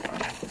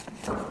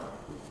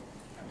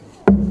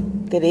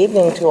Good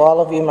evening to all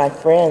of you, my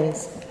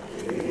friends.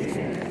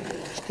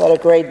 What a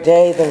great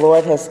day the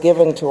Lord has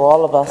given to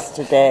all of us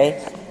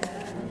today.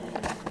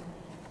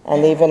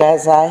 And even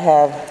as I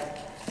have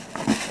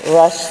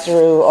rushed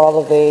through all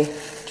of the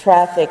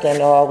traffic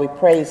and all, we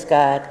praise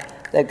God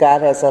that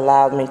God has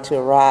allowed me to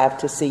arrive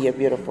to see your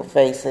beautiful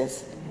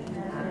faces.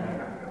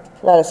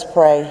 Let us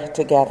pray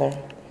together.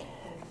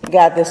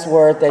 God, this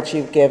word that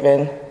you've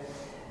given,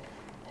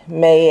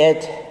 may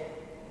it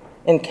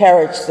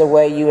encourage the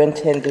way you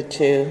intended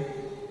to,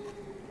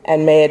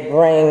 and may it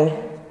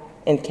bring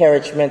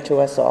encouragement to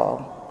us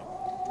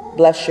all.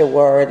 Bless your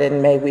word,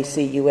 and may we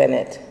see you in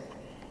it.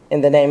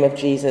 In the name of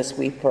Jesus,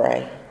 we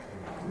pray.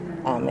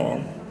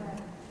 Amen.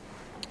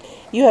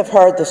 You have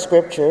heard the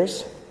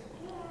scriptures,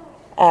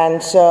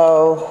 and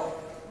so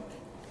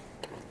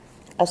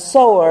a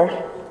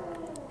sower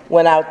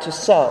went out to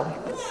sow.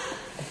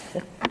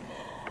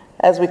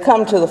 As we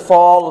come to the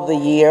fall of the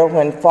year,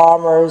 when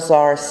farmers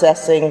are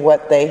assessing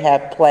what they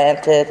have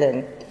planted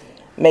and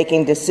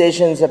making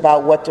decisions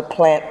about what to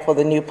plant for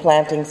the new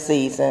planting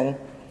season,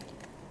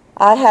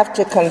 I have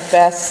to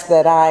confess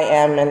that I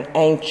am an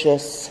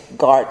anxious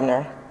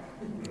gardener.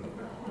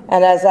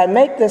 And as I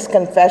make this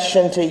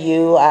confession to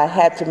you, I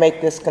had to make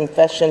this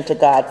confession to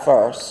God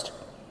first.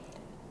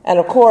 And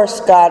of course,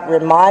 God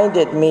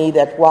reminded me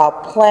that while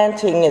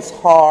planting is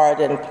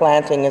hard and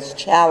planting is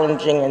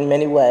challenging in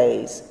many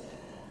ways,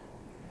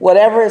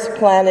 whatever is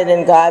planted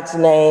in God's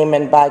name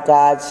and by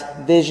God's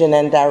vision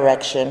and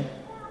direction,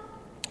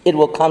 it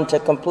will come to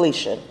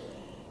completion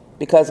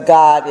because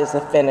God is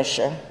a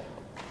finisher.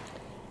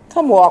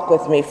 Come walk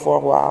with me for a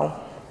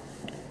while.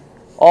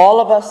 All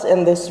of us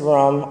in this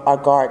room are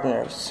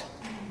gardeners.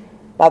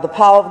 By the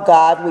power of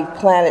God, we've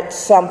planted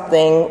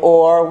something,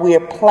 or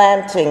we're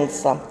planting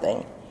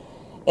something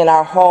in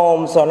our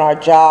homes, on our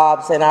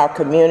jobs, in our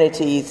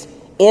communities,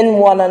 in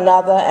one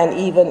another, and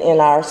even in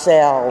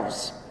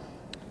ourselves.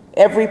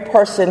 Every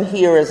person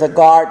here is a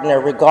gardener,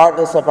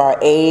 regardless of our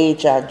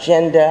age, our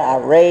gender,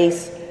 our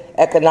race,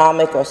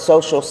 economic or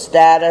social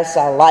status,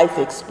 our life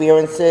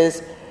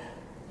experiences,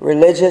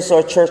 religious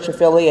or church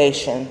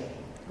affiliation.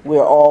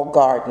 We're all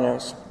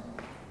gardeners.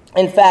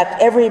 In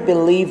fact, every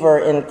believer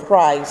in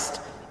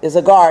Christ is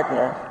a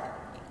gardener.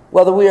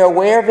 Whether we are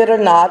aware of it or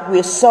not,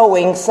 we're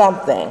sowing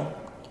something.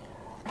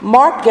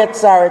 Mark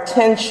gets our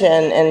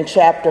attention in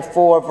chapter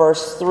 4,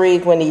 verse 3,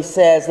 when he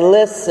says,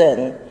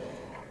 "Listen,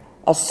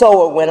 a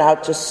sower went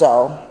out to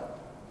sow."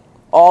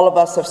 All of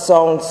us have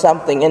sown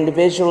something,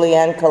 individually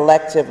and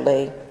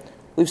collectively.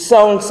 We've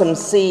sown some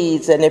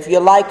seeds, and if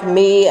you're like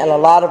me and a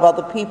lot of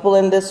other people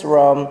in this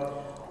room,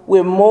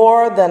 we're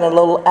more than a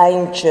little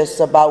anxious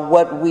about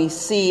what we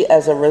see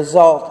as a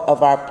result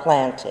of our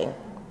planting.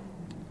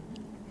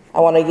 I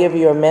want to give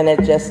you a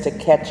minute just to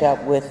catch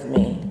up with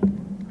me.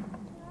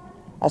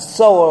 A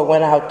sower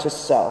went out to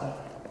sow.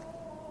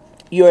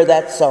 You're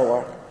that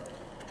sower.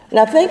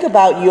 Now think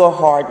about your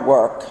hard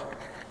work.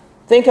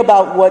 Think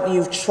about what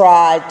you've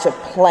tried to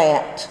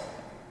plant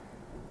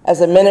as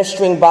a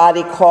ministering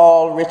body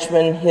called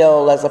Richmond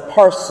Hill, as a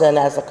person,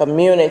 as a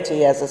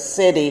community, as a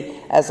city,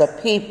 as a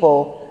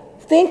people.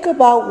 Think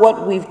about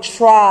what we've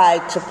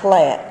tried to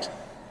plant.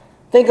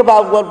 Think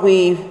about what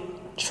we've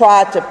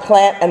tried to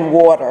plant and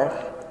water,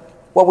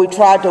 what we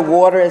tried to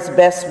water as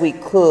best we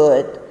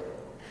could.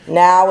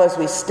 Now, as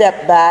we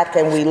step back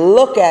and we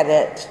look at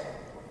it,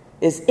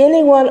 is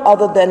anyone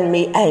other than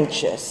me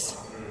anxious?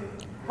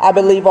 I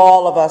believe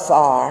all of us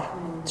are,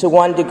 to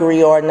one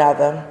degree or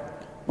another.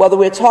 Whether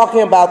we're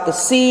talking about the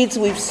seeds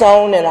we've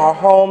sown in our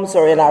homes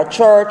or in our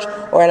church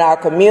or in our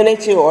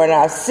community or in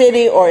our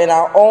city or in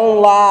our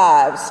own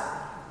lives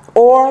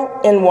or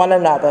in one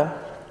another.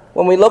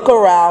 When we look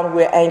around,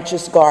 we're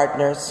anxious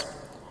gardeners.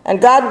 And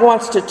God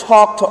wants to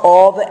talk to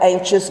all the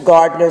anxious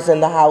gardeners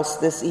in the house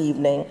this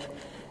evening.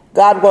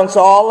 God wants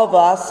all of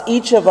us,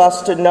 each of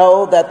us, to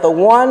know that the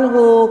one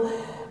who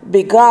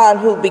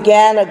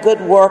began a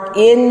good work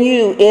in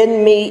you,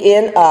 in me,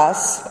 in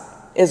us,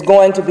 is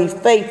going to be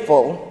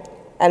faithful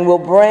and will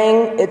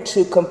bring it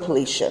to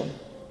completion.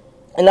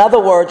 In other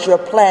words, your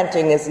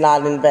planting is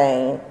not in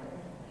vain.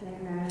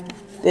 Amen.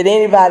 Did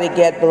anybody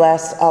get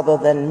blessed other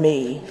than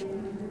me?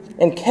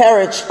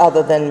 Encouraged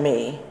other than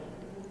me?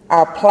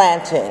 Our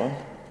planting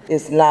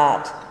is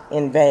not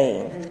in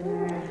vain.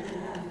 Amen.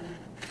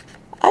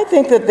 I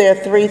think that there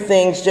are three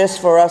things just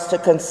for us to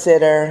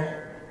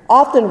consider.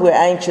 Often we're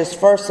anxious,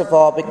 first of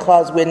all,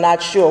 because we're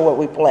not sure what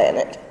we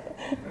planted.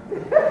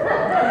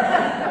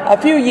 A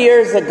few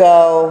years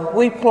ago,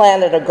 we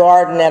planted a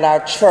garden at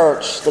our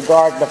church, the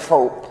Garden of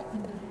Hope.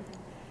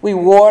 We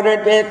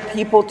watered it.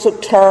 People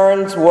took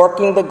turns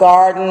working the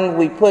garden.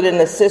 We put in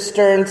a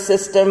cistern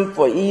system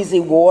for easy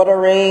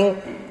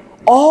watering.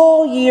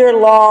 All year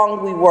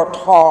long, we worked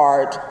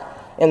hard.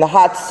 In the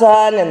hot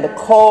sun and the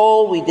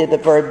cold, we did the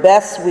very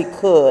best we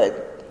could.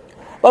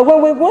 But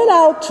when we went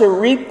out to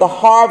reap the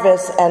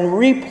harvest and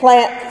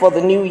replant for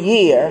the new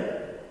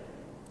year,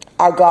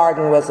 our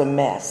garden was a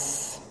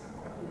mess.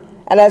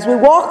 And as we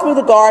walked through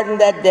the garden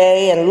that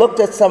day and looked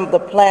at some of the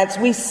plants,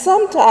 we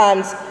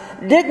sometimes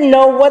didn't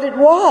know what it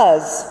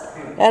was.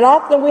 And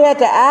often we had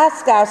to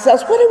ask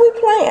ourselves, what did we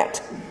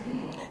plant?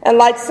 And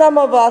like some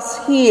of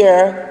us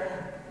here,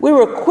 we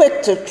were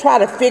quick to try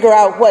to figure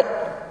out what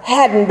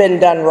hadn't been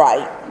done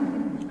right.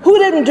 Who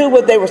didn't do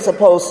what they were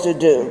supposed to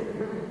do?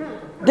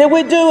 Did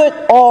we do it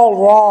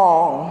all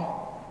wrong?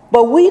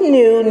 But we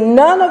knew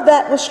none of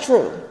that was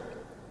true.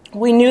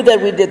 We knew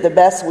that we did the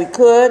best we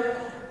could.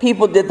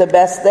 People did the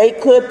best they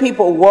could.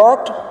 People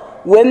worked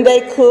when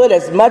they could,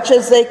 as much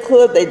as they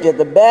could. They did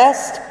the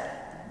best.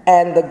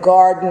 And the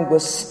garden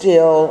was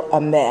still a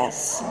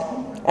mess.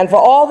 And for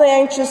all the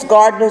anxious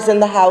gardeners in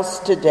the house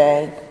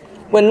today,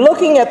 when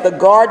looking at the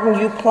garden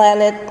you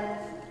planted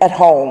at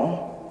home,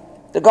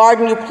 the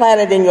garden you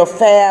planted in your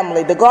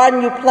family, the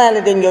garden you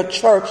planted in your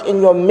church,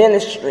 in your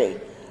ministry,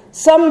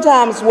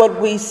 sometimes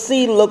what we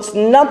see looks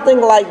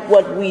nothing like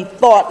what we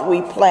thought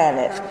we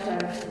planted.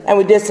 And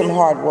we did some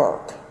hard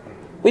work.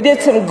 We did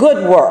some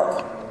good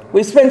work.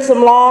 We spent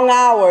some long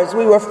hours.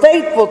 We were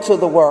faithful to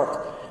the work.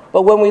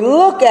 But when we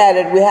look at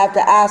it, we have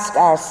to ask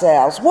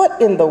ourselves,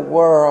 what in the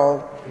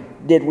world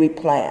did we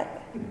plant?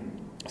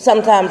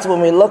 Sometimes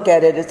when we look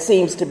at it, it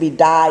seems to be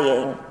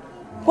dying.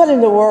 What in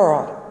the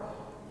world?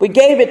 We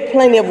gave it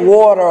plenty of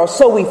water, or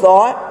so we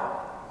thought.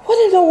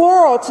 What in the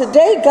world?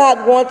 Today,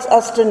 God wants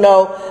us to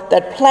know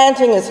that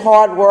planting is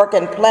hard work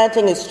and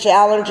planting is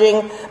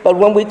challenging. But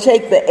when we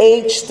take the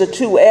H, the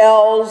two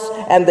L's,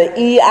 and the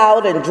E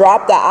out and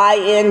drop the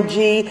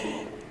ing,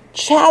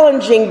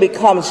 challenging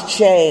becomes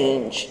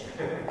change.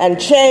 And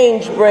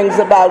change brings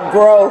about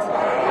growth.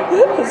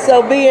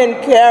 So be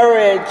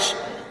encouraged.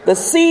 The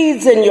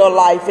seeds in your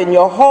life, in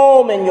your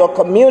home, in your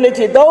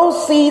community,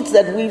 those seeds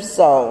that we've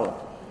sown,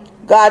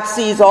 God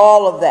sees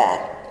all of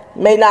that.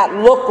 May not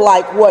look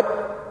like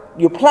what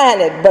you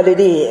planted, but it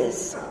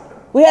is.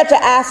 We have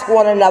to ask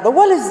one another,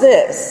 what is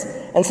this?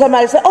 And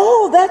somebody said,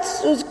 oh,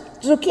 that's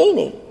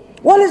zucchini.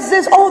 What is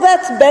this? Oh,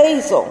 that's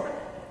basil.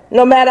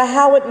 No matter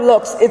how it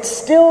looks, it's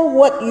still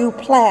what you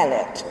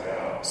planted.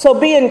 So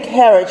be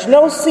encouraged.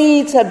 No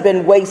seeds have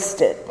been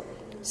wasted.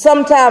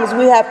 Sometimes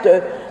we have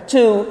to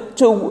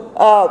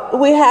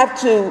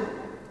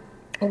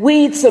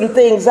weed some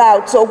things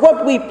out. So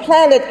what we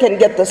planted can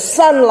get the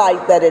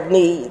sunlight that it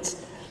needs,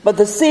 but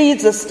the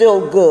seeds are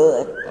still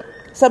good.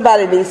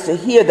 Somebody needs to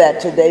hear that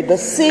today. The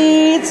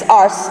seeds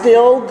are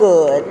still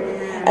good.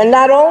 And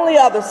not only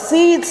are the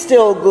seeds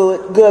still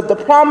good, the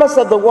promise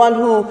of the one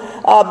who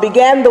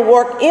began the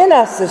work in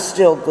us is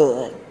still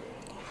good.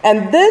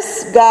 And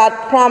this God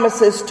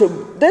promises to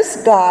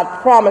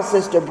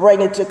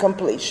bring it to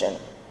completion.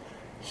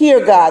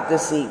 Hear God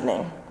this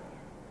evening.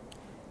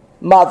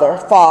 Mother,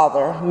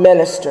 father,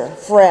 minister,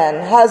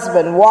 friend,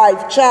 husband,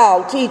 wife,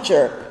 child,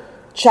 teacher,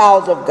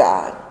 child of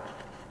God.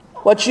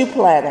 What you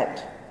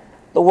planted,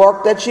 the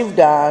work that you've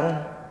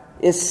done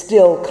is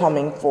still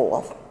coming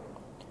forth.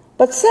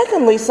 But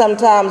secondly,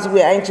 sometimes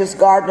we're anxious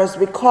gardeners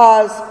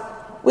because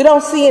we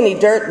don't see any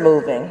dirt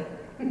moving.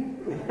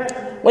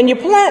 When you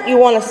plant, you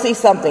want to see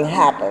something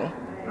happen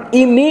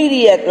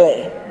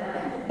immediately.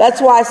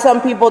 That's why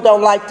some people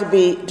don't like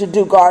to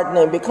do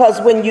gardening,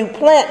 because when you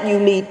plant, you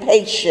need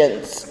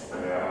patience.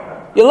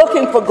 You're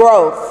looking for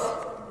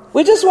growth.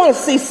 We just want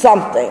to see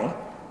something,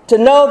 to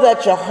know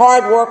that your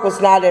hard work was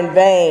not in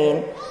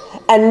vain.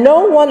 And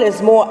no one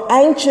is more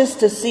anxious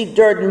to see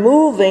dirt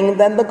moving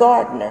than the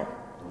gardener.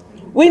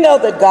 We know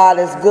that God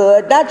is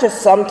good, not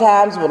just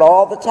sometimes, but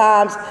all the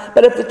times.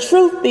 But if the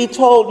truth be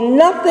told,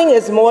 nothing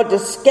is more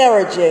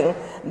discouraging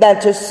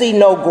than to see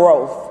no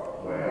growth.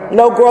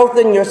 No growth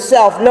in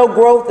yourself, no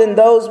growth in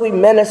those we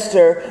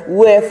minister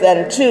with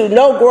and to,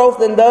 no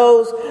growth in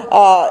those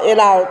in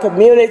our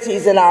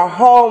communities, in our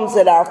homes,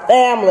 in our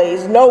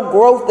families, no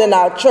growth in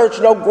our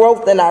church, no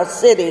growth in our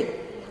city.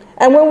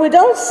 And when we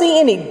don't see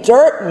any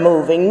dirt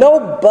moving,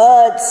 no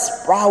buds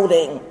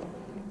sprouting,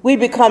 we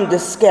become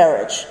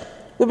discouraged.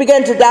 We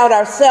begin to doubt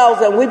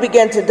ourselves, and we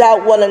begin to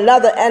doubt one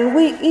another, and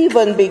we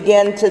even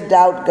begin to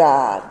doubt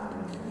God.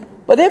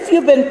 But if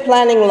you've been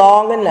planning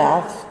long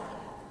enough,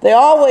 there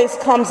always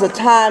comes a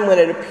time when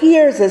it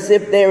appears as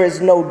if there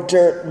is no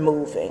dirt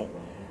moving,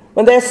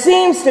 when there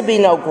seems to be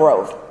no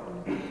growth.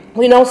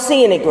 We don't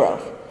see any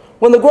growth.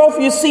 When the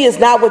growth you see is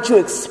not what you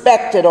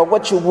expected or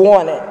what you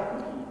wanted,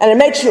 and it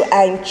makes you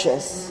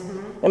anxious.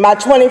 In my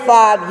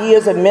 25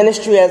 years of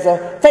ministry as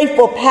a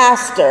faithful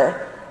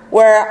pastor,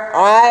 where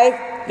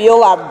I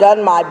feel I've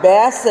done my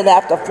best, and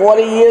after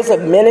 40 years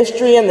of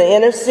ministry in the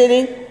inner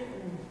city,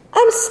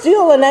 I'm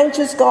still an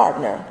anxious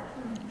gardener.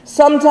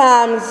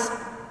 Sometimes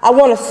I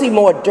want to see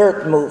more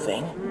dirt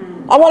moving.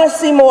 I want to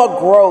see more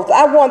growth.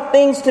 I want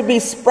things to be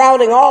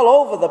sprouting all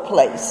over the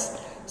place.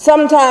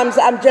 Sometimes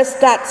I'm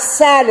just not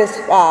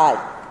satisfied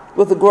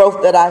with the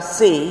growth that I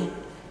see,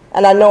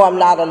 and I know I'm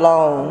not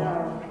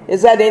alone.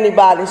 Is that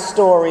anybody's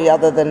story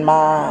other than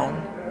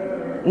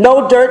mine?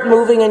 No dirt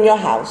moving in your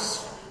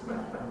house.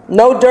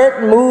 No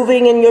dirt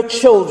moving in your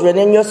children,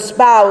 in your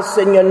spouse,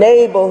 in your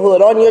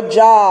neighborhood, on your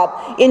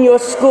job, in your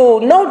school.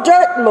 No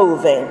dirt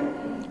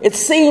moving. It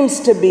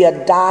seems to be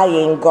a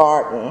dying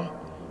garden.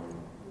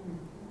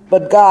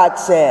 But God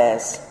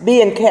says,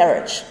 be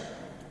encouraged.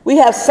 We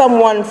had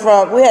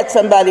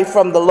somebody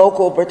from the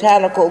local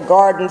botanical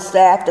garden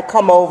staff to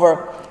come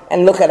over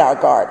and look at our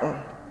garden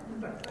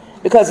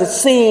because it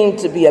seemed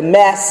to be a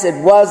mess.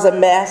 It was a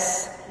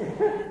mess.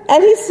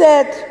 And he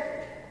said,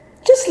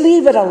 just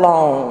leave it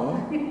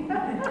alone.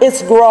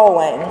 It's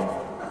growing.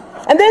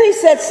 And then he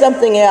said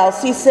something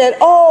else. He said,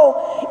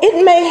 oh,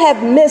 it may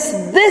have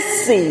missed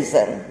this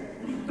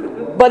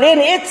season, but in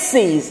its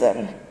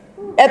season,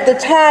 at the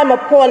time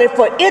appointed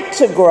for it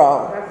to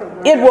grow,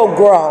 it will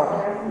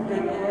grow.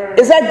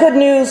 Is that good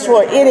news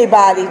for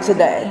anybody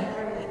today?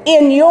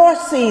 In your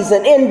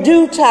season, in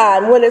due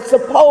time, when it's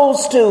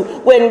supposed to,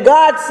 when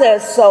God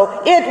says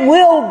so, it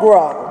will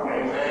grow.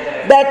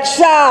 That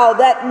child,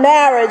 that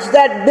marriage,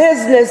 that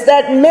business,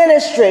 that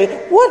ministry,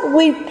 what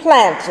we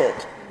planted,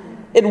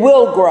 it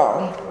will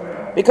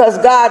grow. Because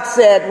God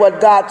said what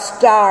God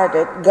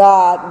started,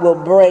 God will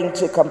bring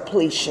to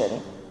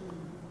completion.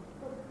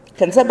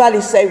 Can somebody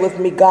say with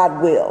me,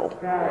 God will?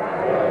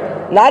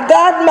 Not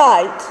God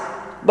might,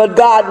 but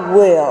God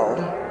will.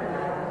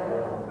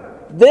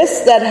 This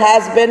that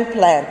has been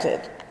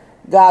planted,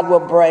 God will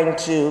bring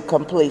to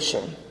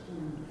completion.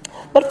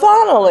 But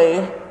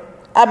finally,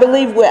 I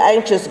believe we're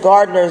anxious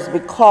gardeners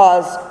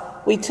because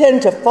we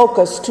tend to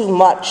focus too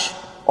much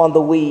on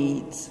the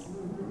weeds.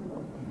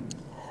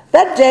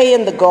 That day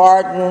in the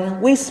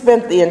garden, we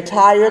spent the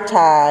entire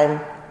time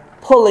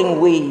pulling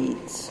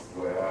weeds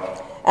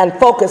and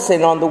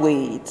focusing on the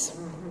weeds.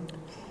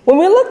 When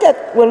we look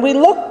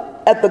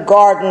at the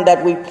garden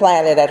that we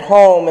planted at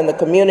home, in the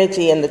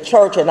community, in the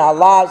church, in our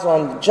lives,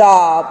 on the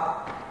job,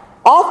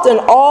 often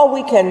all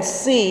we can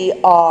see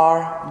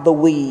are the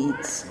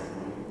weeds.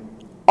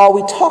 All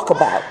we talk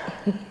about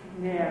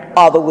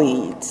are the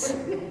weeds.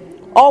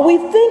 All we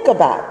think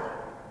about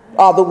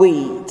are the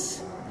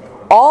weeds.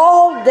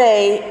 All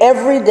day,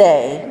 every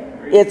day,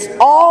 it's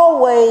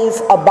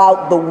always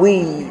about the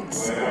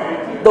weeds.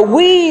 The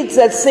weeds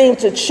that seem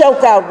to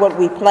choke out what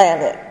we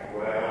planted.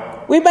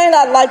 We may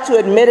not like to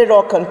admit it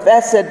or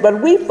confess it,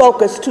 but we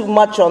focus too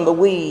much on the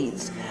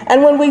weeds.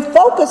 And when we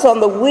focus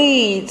on the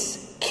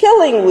weeds,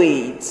 killing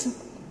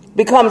weeds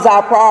becomes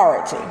our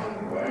priority.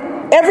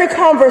 Every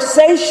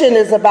conversation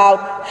is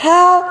about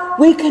how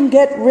we can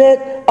get rid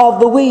of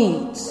the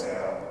weeds.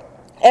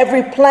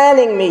 Every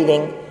planning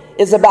meeting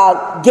is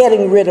about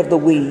getting rid of the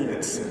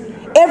weeds.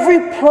 Every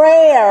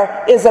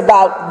prayer is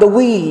about the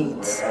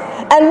weeds.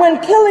 And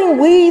when killing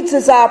weeds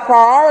is our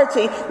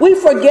priority, we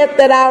forget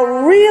that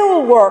our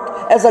real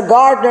work as a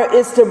gardener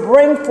is to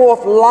bring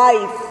forth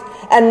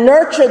life and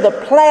nurture the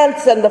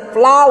plants and the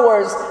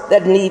flowers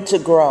that need to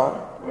grow.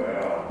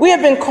 We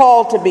have been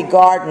called to be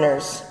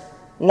gardeners,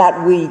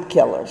 not weed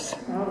killers.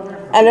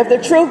 And if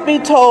the truth be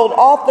told,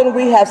 often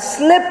we have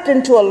slipped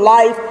into a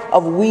life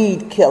of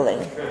weed killing,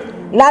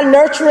 not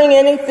nurturing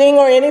anything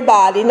or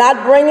anybody,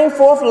 not bringing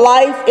forth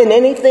life in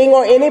anything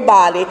or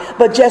anybody,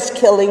 but just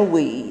killing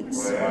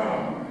weeds.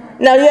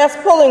 Now, yes,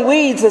 pulling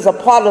weeds is a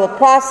part of the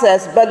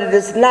process, but it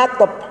is not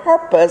the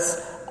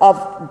purpose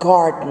of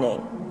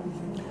gardening.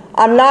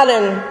 I'm not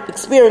an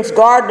experienced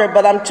gardener,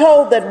 but I'm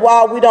told that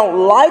while we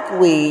don't like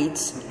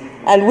weeds,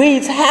 and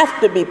weeds have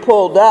to be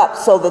pulled up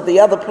so that the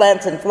other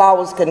plants and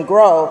flowers can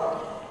grow,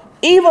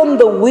 even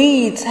the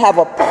weeds have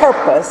a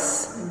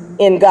purpose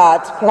in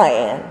God's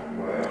plan.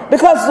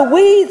 Because the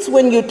weeds,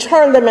 when you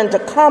turn them into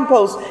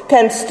compost,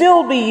 can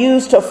still be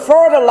used to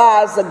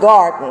fertilize the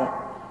garden.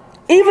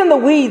 Even the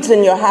weeds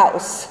in your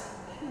house,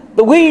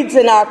 the weeds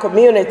in our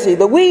community,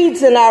 the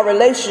weeds in our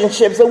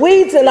relationships, the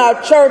weeds in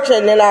our church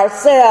and in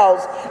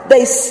ourselves,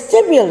 they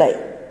stimulate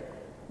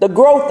the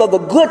growth of the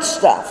good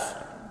stuff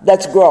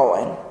that's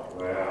growing.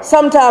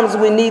 Sometimes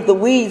we need the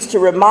weeds to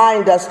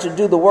remind us to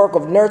do the work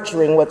of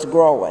nurturing what's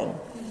growing.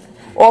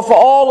 Or for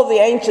all of the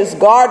anxious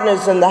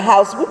gardeners in the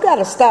house, we've got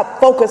to stop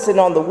focusing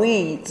on the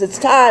weeds. It's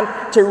time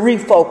to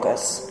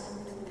refocus.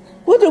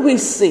 What do we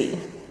see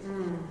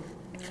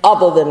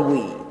other than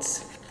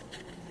weeds?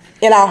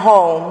 In our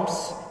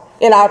homes,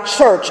 in our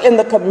church, in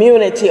the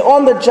community,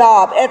 on the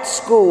job, at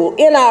school,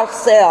 in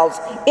ourselves,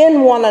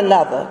 in one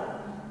another.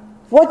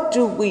 What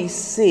do we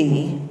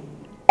see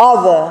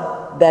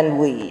other than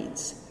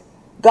weeds?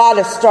 God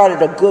has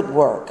started a good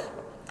work,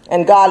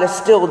 and God is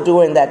still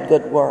doing that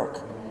good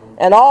work.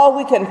 And all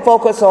we can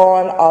focus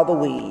on are the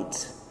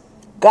weeds.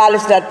 God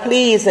is not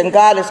pleased, and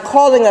God is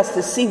calling us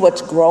to see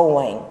what's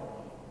growing.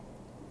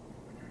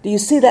 Do you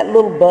see that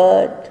little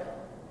bud?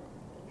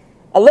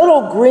 A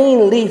little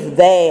green leaf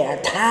there,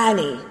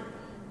 tiny,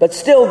 but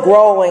still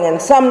growing,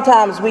 and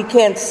sometimes we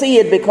can't see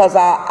it because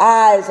our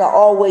eyes are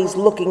always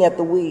looking at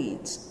the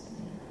weeds.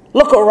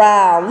 Look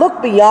around,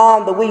 look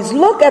beyond the weeds,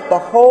 look at the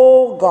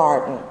whole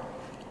garden,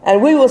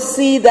 and we will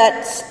see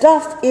that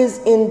stuff is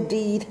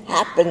indeed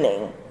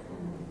happening.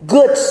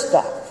 Good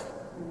stuff.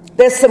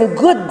 There's some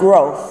good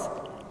growth.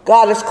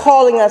 God is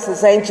calling us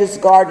as anxious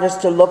gardeners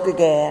to look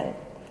again.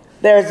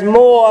 There's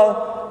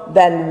more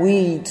than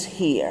weeds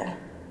here.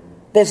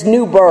 There's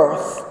new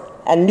birth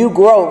and new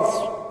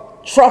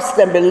growth. Trust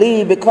and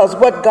believe, because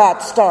what God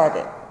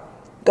started,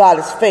 God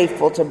is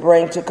faithful to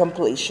bring to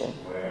completion.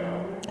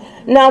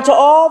 Now, to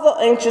all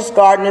the anxious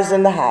gardeners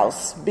in the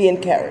house, be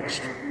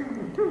encouraged.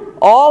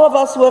 All of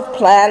us who have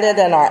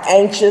planted and are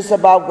anxious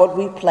about what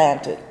we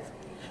planted,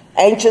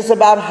 anxious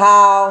about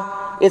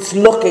how it's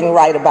looking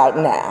right about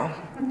now,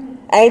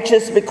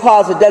 anxious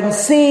because it doesn't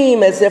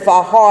seem as if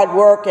our hard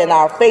work and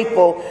our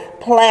faithful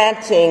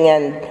planting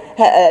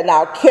and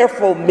our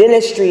careful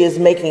ministry is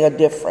making a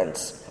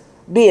difference.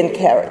 Be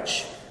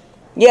encouraged.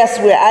 Yes,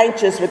 we're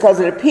anxious because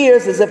it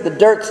appears as if the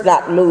dirt's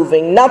not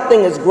moving.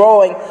 Nothing is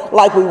growing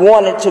like we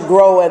want it to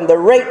grow and the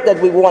rate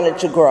that we want it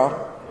to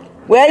grow.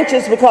 We're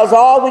anxious because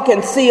all we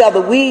can see are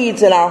the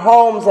weeds in our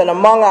homes and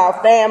among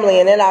our family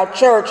and in our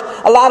church.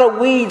 A lot of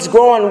weeds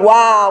growing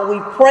wild. We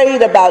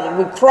prayed about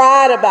it. We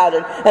cried about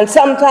it. And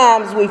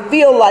sometimes we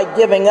feel like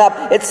giving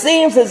up. It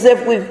seems as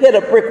if we've hit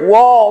a brick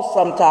wall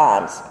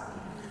sometimes.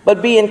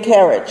 But be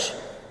encouraged.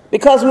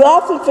 Because we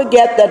often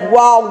forget that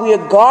while we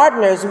are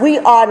gardeners, we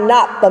are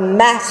not the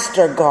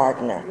master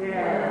gardener.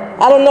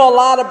 I don't know a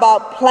lot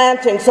about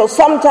planting, so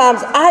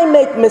sometimes I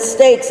make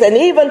mistakes. And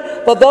even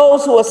for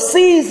those who are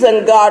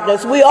seasoned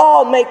gardeners, we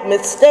all make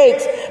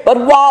mistakes. But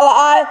while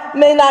I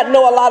may not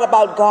know a lot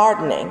about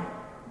gardening,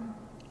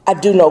 I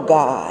do know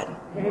God.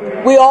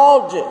 We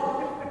all do.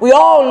 We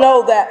all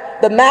know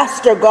that the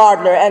master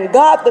gardener, and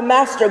God the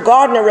master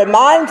gardener,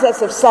 reminds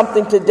us of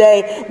something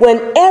today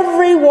when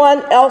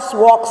everyone else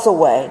walks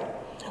away.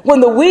 When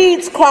the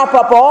weeds crop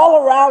up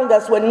all around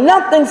us, when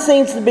nothing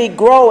seems to be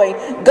growing,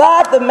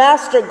 God the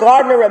master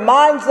gardener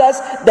reminds us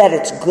that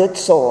it's good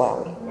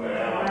soil.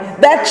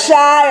 That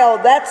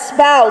child, that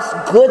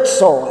spouse, good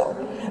soil.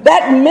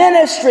 That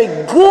ministry,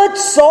 good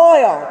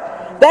soil.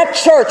 That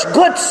church,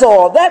 good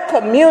soil. That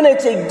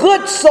community,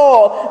 good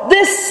soil.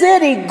 This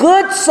city,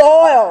 good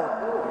soil.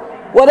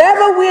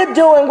 Whatever we're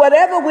doing,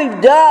 whatever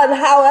we've done,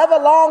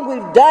 however long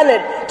we've done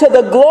it, to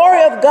the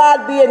glory of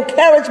God, be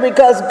encouraged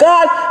because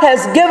God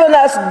has given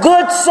us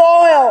good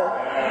soil.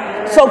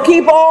 So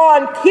keep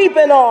on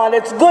keeping on.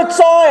 It's good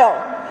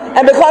soil.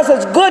 And because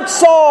it's good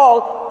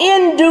soil,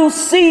 in due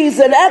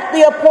season, at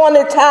the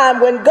appointed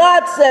time, when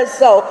God says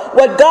so,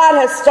 what God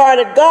has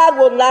started, God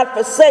will not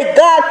forsake.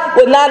 God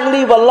will not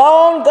leave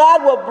alone.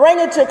 God will bring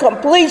it to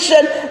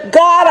completion.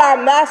 God,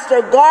 our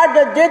master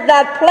gardener, did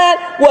not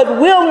plant what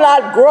will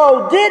not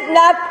grow, did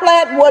not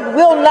plant what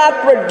will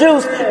not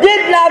produce,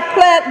 did not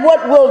plant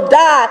what will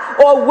die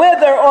or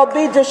wither or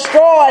be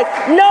destroyed.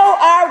 No,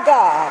 our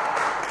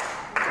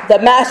God, the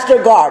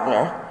master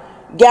gardener,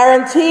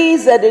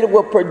 guarantees that it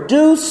will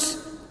produce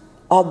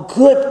a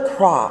good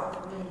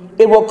crop.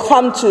 It will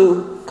come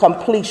to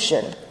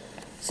completion.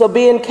 So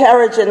be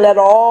encouraged and let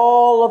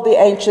all of the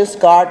anxious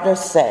gardeners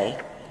say,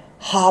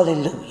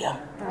 hallelujah.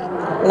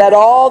 Let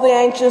all the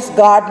anxious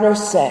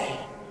gardeners say,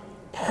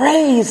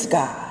 praise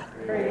God.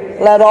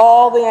 Let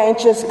all the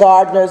anxious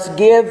gardeners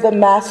give the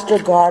master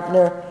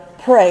gardener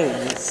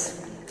praise.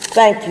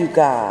 Thank you,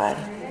 God,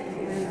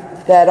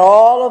 that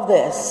all of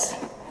this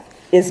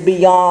is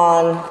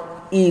beyond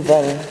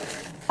even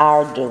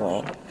our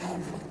doing.